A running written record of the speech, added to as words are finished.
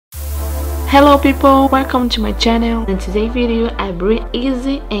Hello people, welcome to my channel. In today's video I bring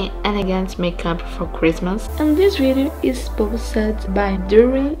easy and elegant makeup for Christmas, and this video is sponsored by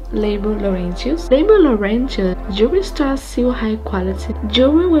Leibl Laurentius. Leibl Laurentius jewelry store seal high quality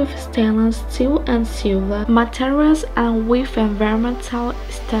jewelry with stainless steel and silver materials and with environmental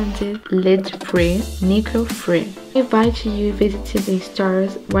standard, lead free, nickel free. I invite you to visit the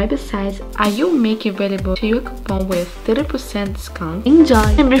store's website and you make available to your coupon with 30% discount. Enjoy!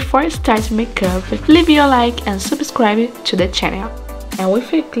 And before you start makeup, leave your like and subscribe to the channel. And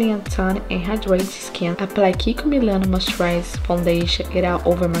with a clean tone and hydrated skin, apply Kiko Milano Moisturize Foundation it all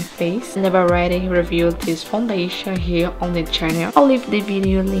over my face. I have already reviewed this foundation here on the channel. I'll leave the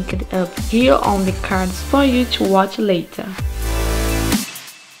video linked up here on the cards for you to watch later.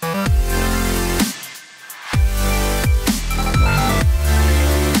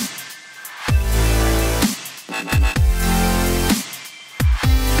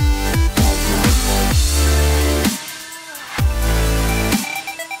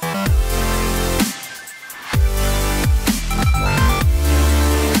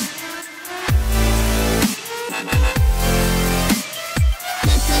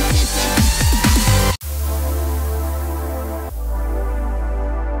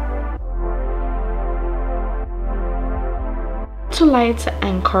 To light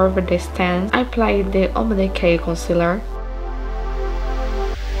and cover the stand, I apply the Decay concealer.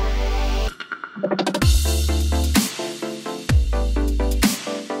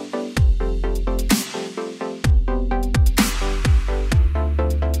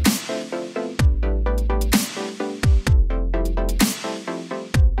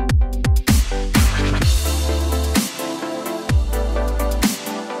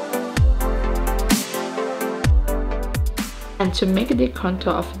 And to make the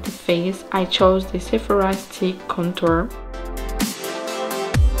contour of the face, I chose the Sephora Stick Contour.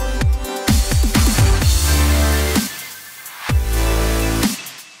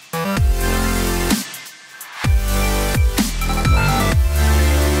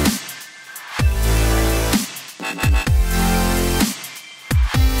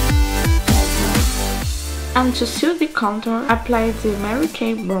 And to seal the contour, apply the Mary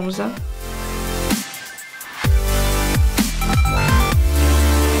Kay bronzer.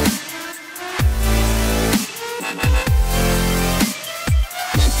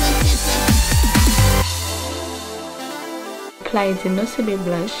 Apply the Nocebe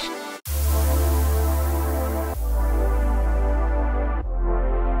blush.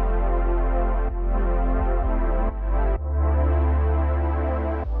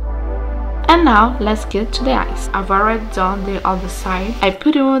 And now let's get to the eyes. I've already done the other side. I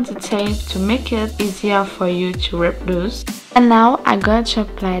put on the tape to make it easier for you to reproduce. And now I'm going to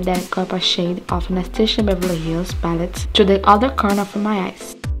apply that copper shade of Anastasia Beverly Hills palette to the other corner of my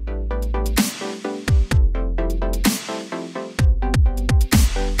eyes.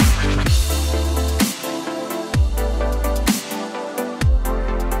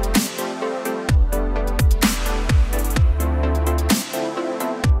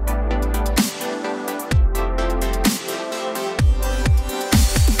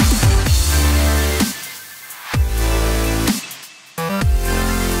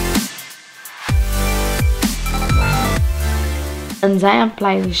 And I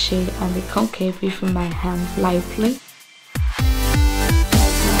apply the shade on the concave with my hand lightly.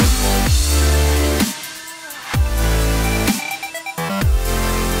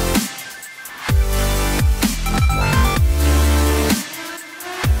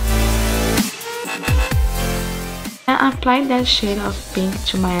 And apply that shade of pink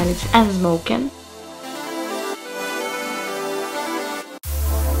to my eyelids and smoking.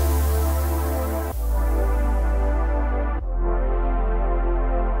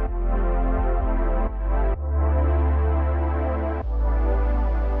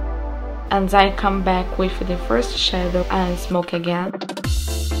 And I come back with the first shadow and smoke again.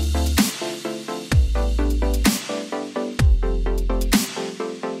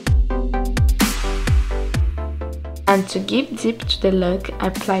 And to give depth to the look, I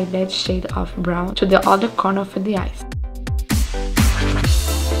apply that shade of brown to the other corner of the eyes.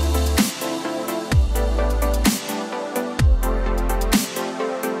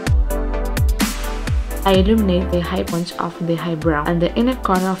 I illuminate the high point of the eyebrow and the inner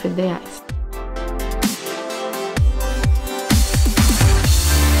corner of the eyes.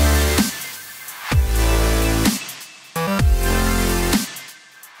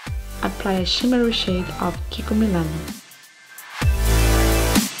 Apply a shimmery shade of Kiko Milano.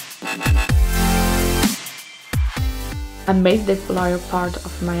 I made the lower part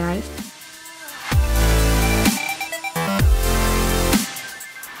of my eyes.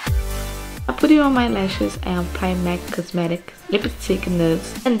 studio on my lashes and apply MAC Cosmetics lipstick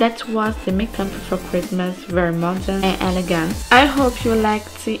nudes. And that was the makeup for Christmas, very modern and elegant. I hope you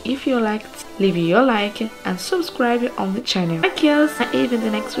liked it. If you liked, leave your like and subscribe on the channel. Bye, girls, and even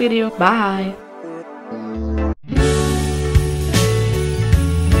the next video. Bye.